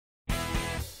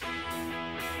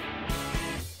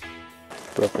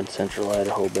We're up in central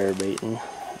Idaho bear baiting.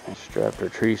 And strapped our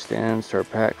tree stands to our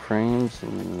pack frames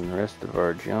and the rest of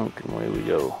our junk, and away we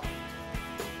go.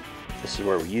 This is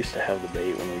where we used to have the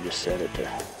bait when we just set it to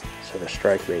set a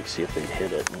strike bait, see if they'd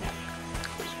hit it. And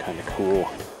it's kind of cool.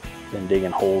 Been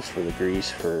digging holes for the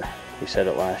grease we set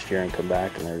it last year and come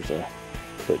back and there's a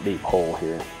foot deep hole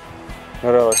here.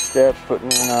 Got all our steps,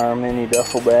 putting in our mini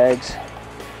duffel bags.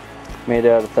 Made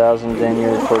out of 1000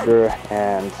 denier Cordura,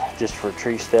 and just for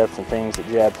tree steps and things that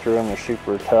jab through them. They're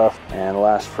super tough and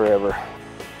last forever.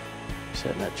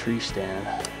 Setting that tree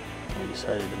stand, we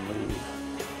decided to move.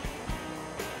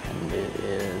 And it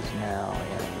is now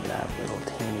in that little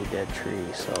teeny dead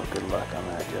tree, so good luck on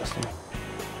that, Justin.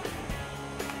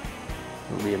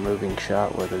 It'll be a moving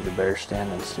shot whether the bear's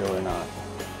standing still or not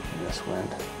in this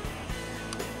wind.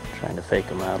 Trying to fake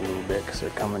them out a little bit because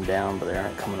they're coming down, but they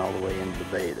aren't coming all the way into the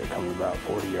bait. They're coming about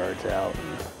 40 yards out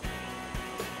and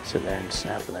sitting there and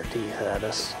snapping their teeth at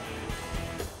us.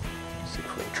 See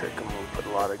if we can trick them. We'll put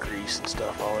a lot of grease and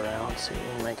stuff all around, see what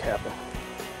we can make happen.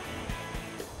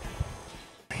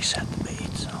 Reset the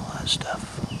baits and all that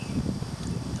stuff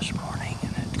this morning,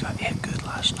 and it got hit good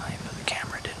last night, but the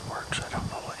camera didn't work, so I don't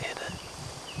know what hit it.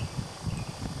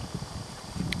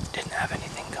 Didn't have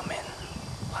anything come in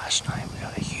last night. We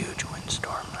got a huge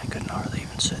windstorm and I couldn't hardly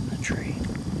even sit in the tree.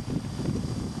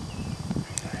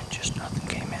 And just nothing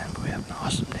came in, but we have an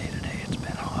awesome day today. It's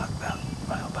been hot,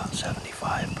 about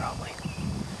 75 probably.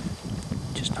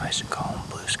 Just nice and calm,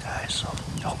 blue skies, so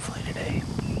hopefully today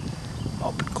I'm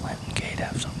hoping Clint and Kate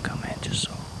have something come in just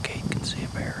so Kate can see a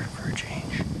bear for a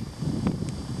change.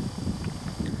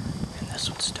 And this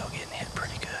one's still getting hit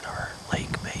pretty good. Our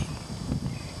lake bait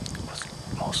was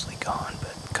mostly gone,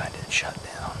 but kind of shut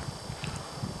down.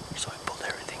 So we pulled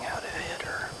everything out of it,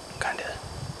 or kind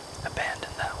of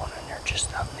abandoned that one, and they're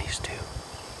just on these two.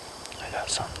 I got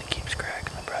something that keeps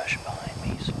cracking the brush behind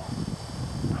me, so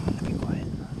I'm going to be quiet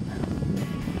now.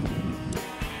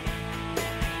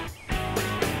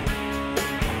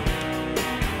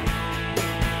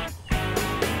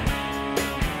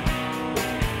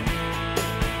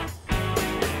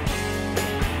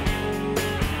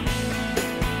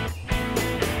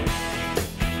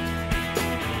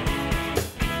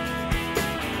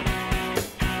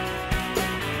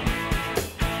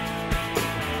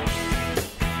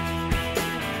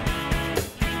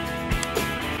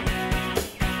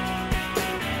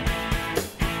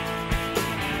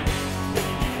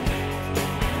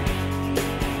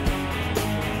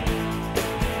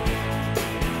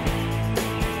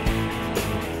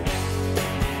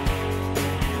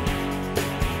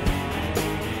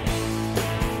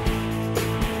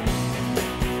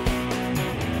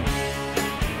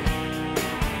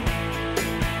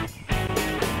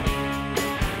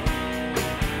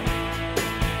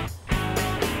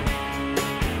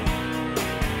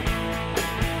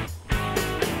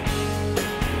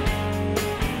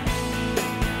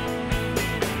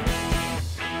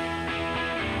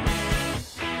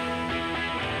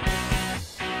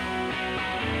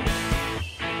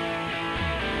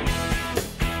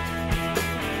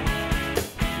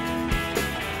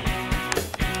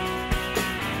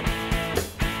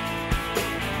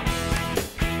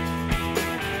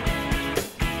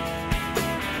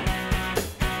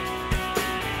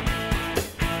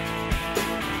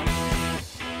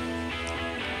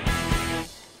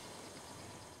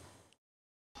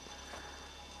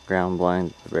 Ground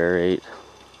blind, the bear ate.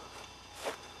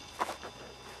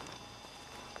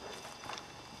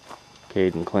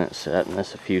 Cade and Clint sat in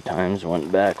this a few times,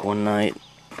 went back one night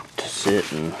to sit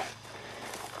and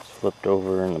flipped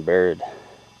over, and the bear had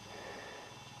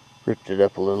ripped it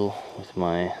up a little with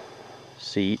my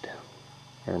seat,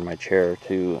 or my chair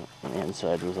too, and the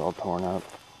inside was all torn up.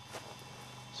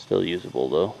 Still usable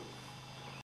though.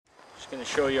 Just going to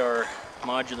show you our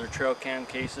modular trail cam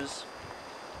cases.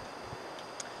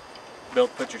 Built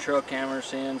to put your trail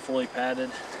cameras in, fully padded,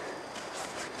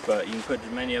 but you can put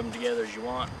as many of them together as you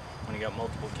want. When you got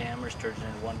multiple cameras, turns it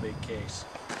into one big case.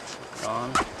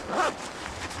 On. Put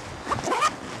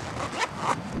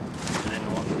it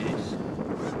into one case.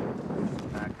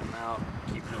 Back them out,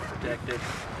 keeping them protected.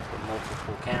 Put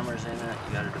multiple cameras in it.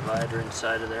 You got a divider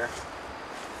inside of there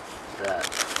that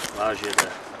allows you to,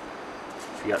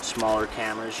 if you got smaller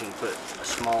cameras, you can put a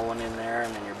small one in there,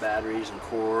 and then your batteries and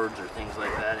cords or things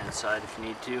like that inside if you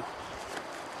need to.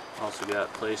 Also got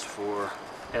a place for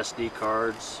SD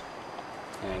cards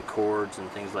and cords and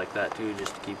things like that too,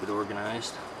 just to keep it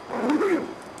organized.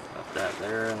 Got that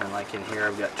there, and then like in here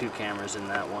I've got two cameras in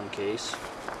that one case.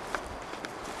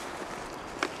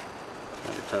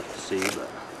 Kind of tough to see, but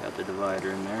got the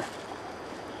divider in there.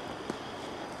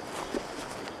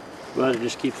 But it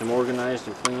just keeps them organized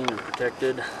and clean and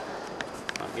protected.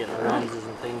 Not getting lenses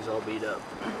and things all beat up.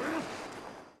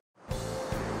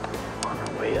 On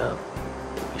our way up,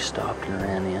 we stopped and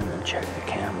ran in and checked the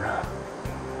camera.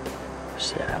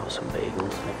 Set out some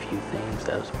bagels and a few things.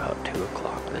 That was about 2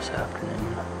 o'clock this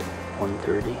afternoon,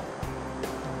 1:30.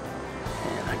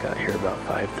 And I got here about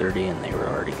 5:30 and they were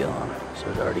already gone. So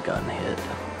it had already gotten hit.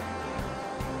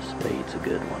 This bait's a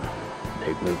good one.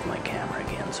 They moved my camera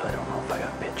again, so I don't know if I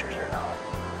got pictures or not.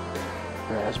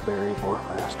 Raspberry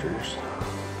Boardmasters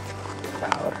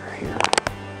powder here.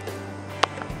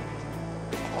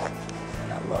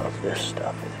 And I love this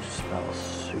stuff. It just smells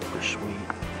super sweet.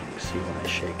 You can see when I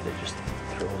shake it, it just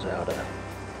throws out a,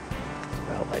 it's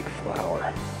about like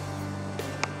flour.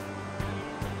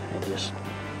 And it just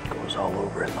goes all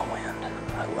over in the wind.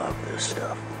 I love this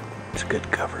stuff. It's a good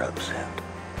cover-up scent.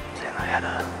 Then I had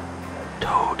a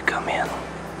toad come in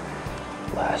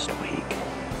last week,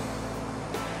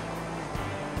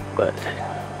 but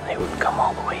they wouldn't come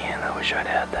all the way in. I wish I'd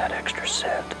had that extra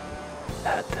scent,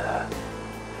 that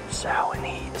sow and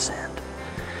heat scent.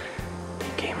 He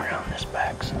came around this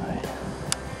backside,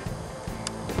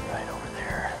 right over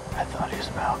there. I thought he was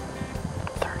about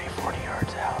 30, 40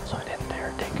 yards out, so I didn't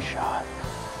dare take a shot.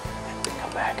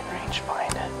 Come back and range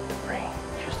find it.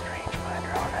 Use the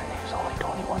rangefinder on it, and he was only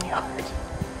 21 yards.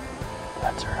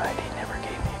 That's alright, he never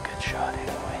gave me a good shot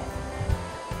anyway.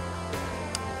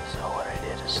 So what I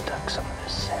did is stuck some of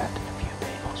this scent in a few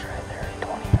bagels right there at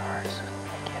 20 yards.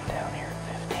 Again down here at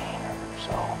 15 or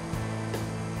so.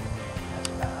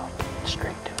 That's about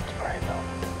straight to it's probably about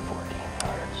 14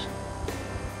 yards.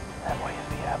 That way if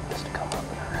he happens to come up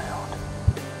and around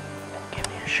and give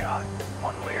me a shot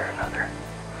one way or another.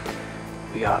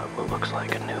 We got what looks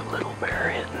like a new little bear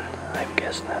hitting. I'm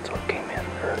guessing that's what came in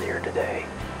earlier today.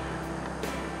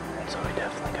 So we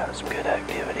definitely got some good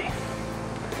activity.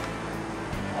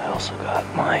 I also got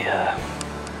my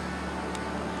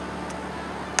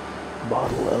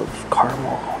bottle of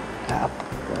caramel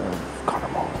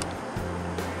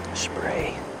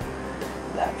spray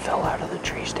that fell out of the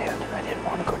tree stand and I didn't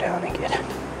want to go down and get it.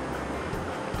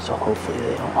 So hopefully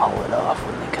they don't haul it off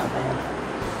when they come in.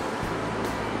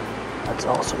 That's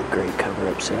also a great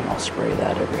cover-up scent. I'll spray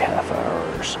that every half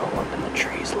hour or so up in the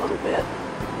trees a little bit.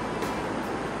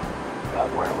 But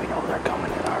where we know they're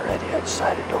coming in already, I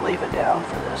decided to leave it down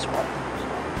for this one.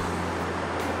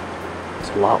 It's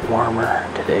a lot warmer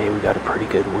today. We got a pretty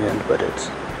good wind, but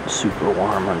it's super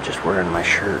warm. I'm just wearing my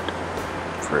shirt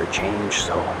for a change,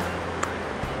 so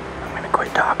I'm gonna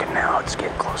quit talking now. It's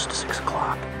getting close to 6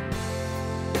 o'clock.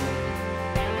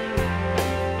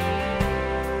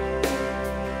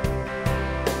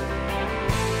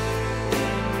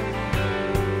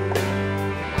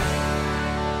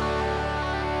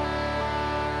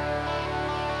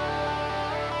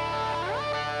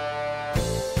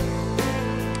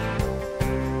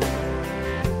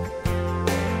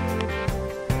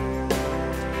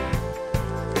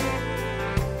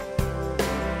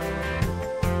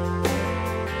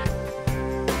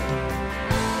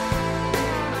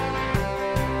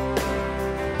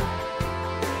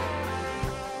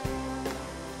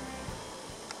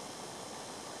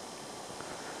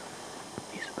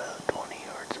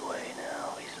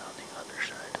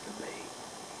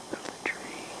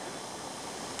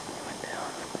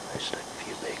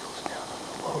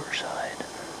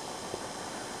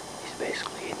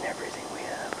 Basically eating everything we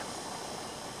have.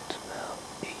 It's about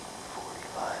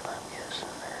 8:45, I'm guessing,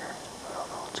 or well,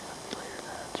 no, it's gonna be later than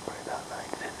that. It's probably about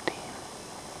 9:15.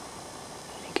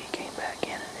 I think he came back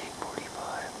in at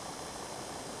 8:45.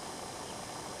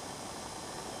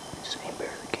 Same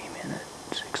bear that came in at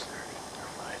 6:30 or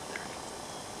 5:30.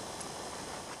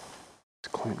 It's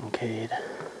Clint and Cade.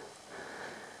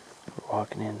 We're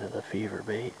walking into the fever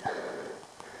bait.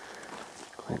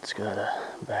 Clint's got a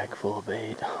bag full of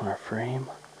bait on our frame.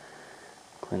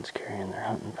 Clint's carrying their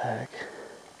hunting pack,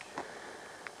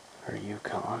 our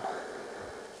Yukon.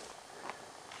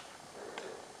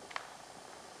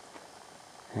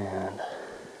 And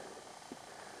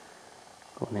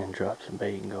going in, drop some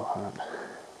bait and go hunt.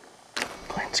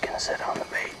 Clint's gonna sit on the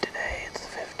bait today. It's the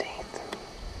 15th.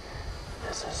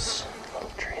 This is a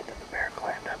little tree that the bear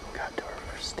climbed up and got to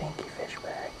our stinky fish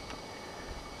bag.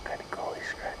 Kind of cool, he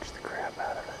scratched the crap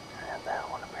out of it. And that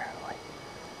one apparently.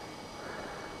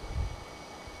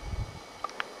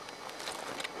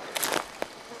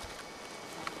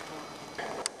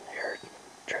 Here,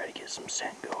 try to get some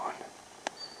scent going.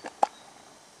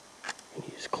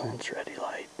 Use Clint's Ready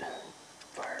Light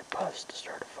fire puffs to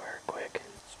start a fire quick.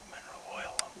 Some mineral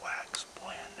oil and wax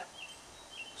blend.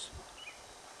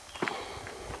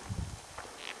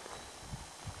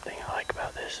 The thing I like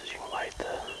about this is you can light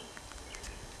the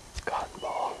cotton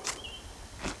ball.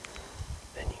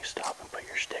 Then you stop and put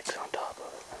your sticks on top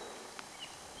of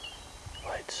it.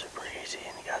 Light's super easy,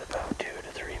 and you got about 2 to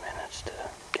 3 minutes to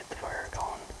get the fire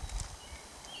going.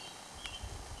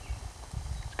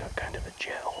 It's got kind of a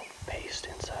gel paste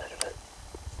inside of it.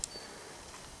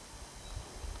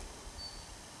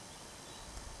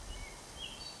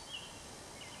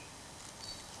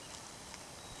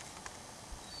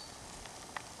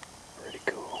 Pretty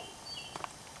cool.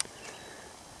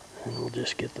 And we'll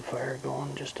just get the fire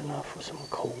going just enough with some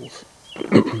coals.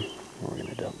 We're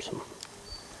gonna dump some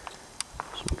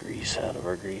grease out of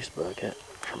our grease bucket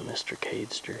from Mr.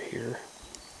 Cadester here.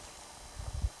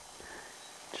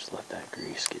 Just let that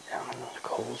grease get down in those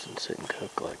coals and sit and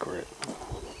cook like we're at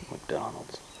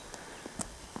McDonald's.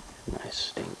 Nice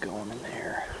stink going in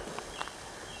there.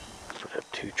 Put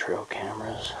up 2 trail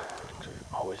cameras. We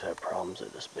always have problems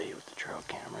at this bait with the trail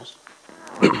cameras.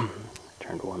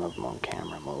 Turned one of them on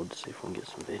camera mode to see if we can get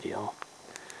some video.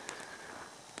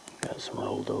 Got some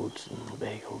rolled oats and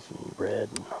bagels and bread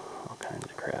and all kinds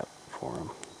of crap for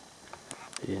them.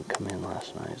 They didn't come in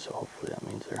last night, so hopefully that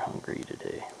means they're hungry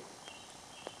today.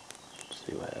 Let's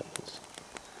see what happens.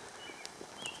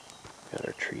 Got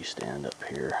our tree stand up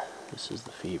here. This is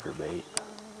the fever bait.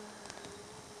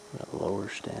 Got a lower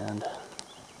stand.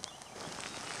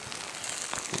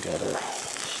 We got our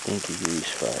stinky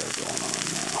grease fire going on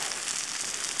now.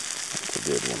 That's a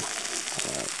good one. I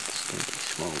like stinky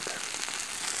smoke.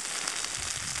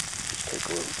 Take a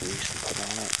little grease and put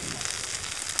on it and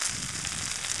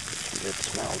get some good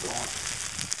smell going.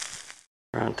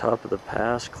 We're on top of the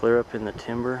pass, clear up in the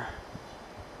timber.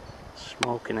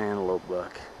 Smoking antelope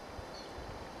buck.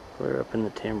 Clear up in the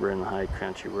timber in the high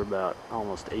country. We're about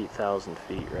almost 8,000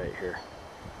 feet right here.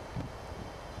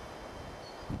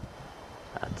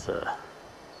 That's a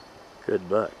good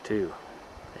buck too.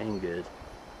 Dang good.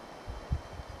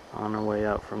 On our way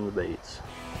out from the baits.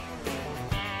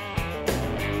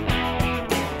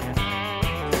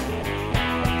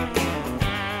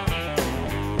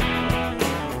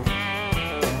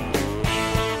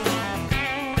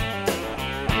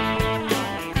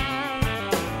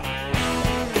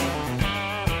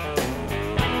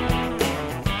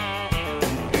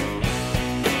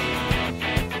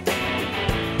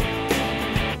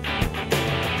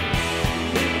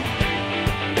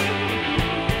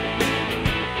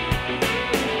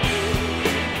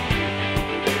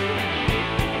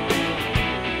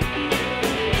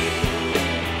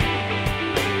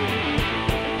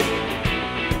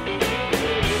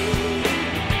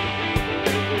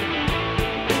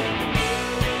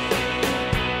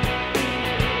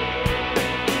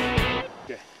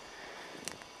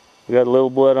 We got a little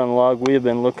blood on the log. We have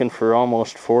been looking for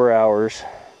almost 4 hours.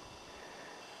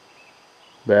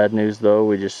 Bad news though,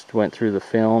 we just went through the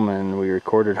film and we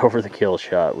recorded over the kill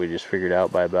shot. We just figured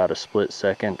out by about a split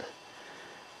second.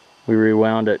 We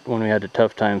rewound it when we had a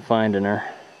tough time finding her.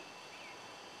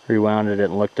 Rewound it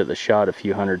and looked at the shot a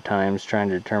few hundred times trying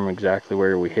to determine exactly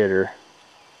where we hit her.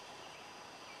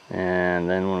 And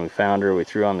then when we found her, we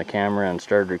threw on the camera and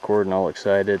started recording all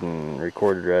excited and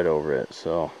recorded right over it.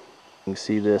 So you can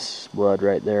see this blood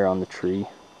right there on the tree.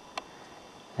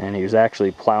 And he was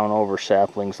actually plowing over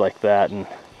saplings like that. And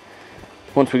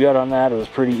once we got on that, it was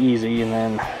pretty easy. And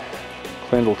then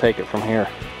Clint will take it from here.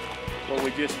 Well,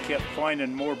 we just kept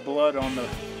finding more blood on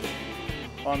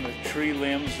the tree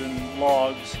limbs and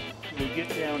logs. We get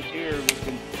down here, we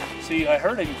can see. I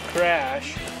heard him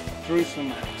crash through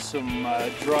some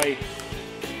dry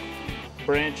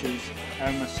branches.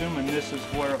 I'm assuming this is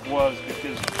where it was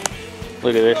because.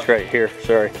 Look at this right here,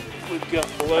 sorry. We've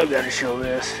got blood. I've got to show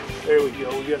this. There we go,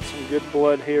 we got some good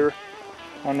blood here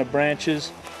on the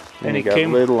branches. And he got a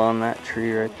little on that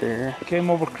tree right there. He came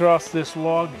over across this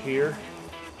log here,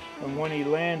 and when he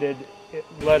landed, it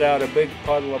let out a big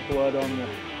puddle of blood on the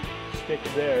stick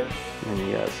there. And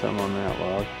you got some on that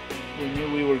log. We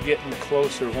knew we were getting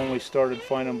closer when we started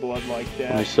finding blood like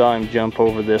that. And we saw him jump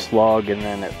over this log, and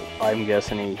then I'm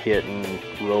guessing he hit and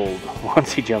rolled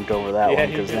once he jumped over that one.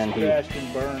 Because then he crashed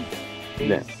and burned.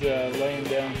 He's laying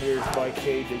down here by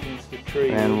Cade against the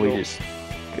tree. And we just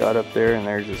got up there, and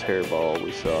there's his hairball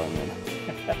we saw him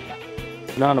in.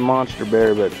 Not a monster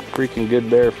bear, but freaking good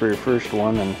bear for your first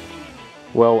one, and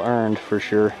well earned for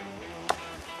sure.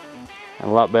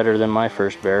 And a lot better than my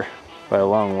first bear by a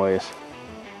long ways.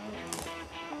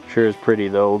 Sure is pretty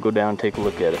though. We'll go down and take a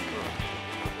look at it.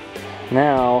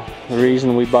 Now, the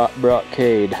reason we brought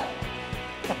Cade.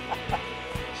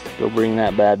 Go bring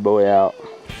that bad boy out.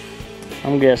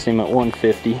 I'm guessing him at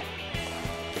 150.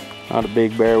 Not a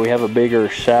big bear. We have a bigger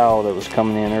sow that was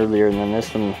coming in earlier, and then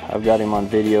this one, I've got him on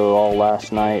video all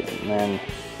last night, and then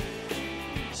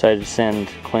decided to send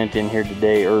Clint in here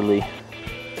today early.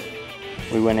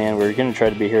 We went in, we were gonna try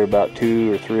to be here about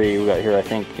 2 or 3. We got here, I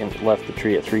think, and left the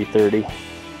tree at 3:30.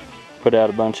 Put out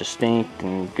a bunch of stink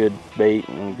and good bait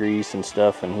and grease and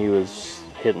stuff, and he was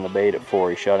hitting the bait at 4.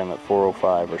 He shot him at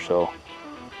 4:05 or so.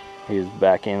 He was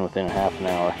back in within half an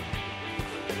hour.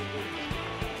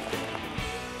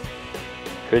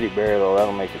 Pretty bear though,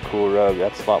 that'll make a cool rug.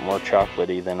 That's a lot more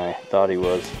chocolatey than I thought he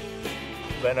was.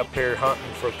 Been up here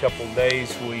hunting for a couple of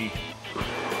days.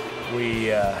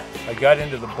 I got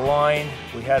into the blind.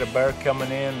 We had a bear coming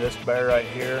in, this bear right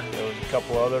here. There was a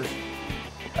couple others.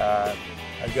 I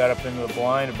got up into the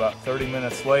blind. About 30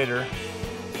 minutes later,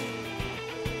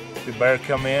 the bear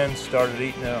come in, started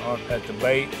eating at the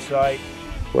bait site.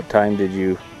 What time did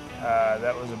you?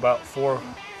 That was about 4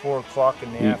 o'clock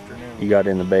in the afternoon. You got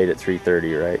in the bait at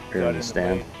 3:30, right? You're Got in the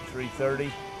stand.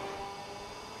 3:30,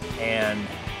 and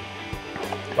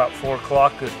about 4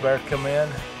 o'clock, this bear come in.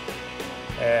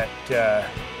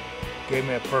 Gave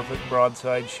me a perfect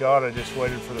broadside shot. I just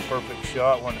waited for the perfect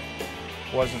shot. When it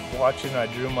wasn't watching, I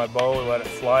drew my bow, let it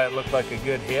fly. It looked like a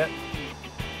good hit,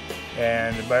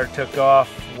 and the bear took off.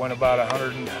 Went about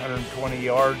 100 and 120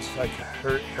 yards. I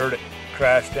heard it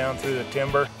crash down through the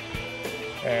timber,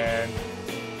 and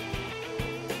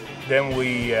then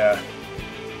we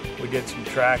did some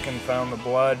tracking, found the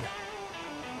blood,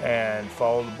 and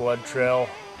followed the blood trail.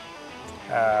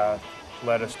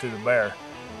 Led us to the bear.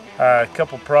 A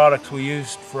couple products we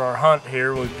used for our hunt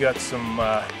here. We've got some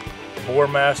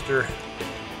Boarmaster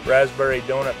Raspberry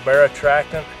Donut Bear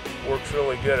Attractant. Works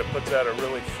really good. It puts out a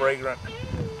really fragrant,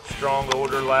 strong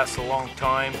odor. Lasts a long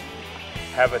time.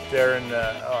 Have it there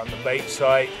on the bait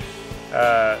site.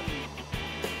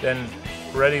 Then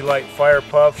Ready Light Fire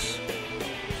Puffs.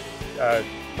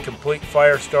 Complete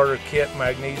fire starter kit,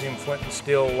 magnesium flint and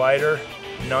steel lighter.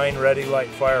 9 Ready Light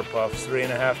Fire Puffs,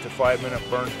 3.5 to 5 minute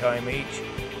burn time each.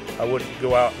 I wouldn't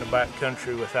go out in the back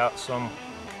country without some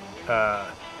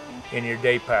in your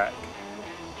day pack.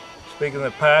 Speaking of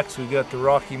the packs, we've got the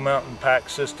Rocky Mountain Pack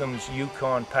Systems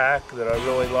Yukon pack that I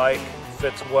really like.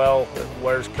 Fits well, it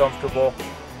wears comfortable,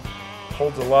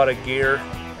 holds a lot of gear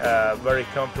very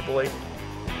comfortably,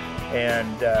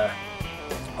 and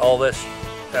all this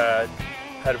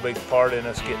had a big part in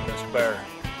us getting this bear.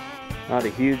 Not a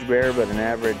huge bear, but an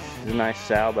average, a nice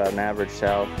sow, about an average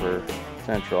sow for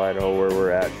central Idaho where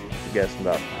we're at. I'm guessing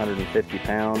about 150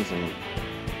 pounds,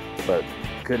 but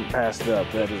couldn't pass it up.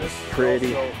 That is a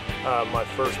pretty... Also, my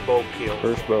first bow kill.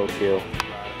 First bow kill.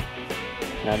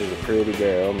 That is a pretty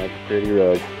bear. It'll make a pretty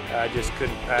rug. I just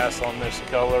couldn't pass on this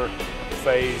color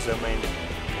phase. I mean,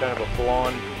 kind of a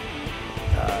blonde.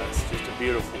 It's just a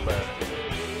beautiful bear.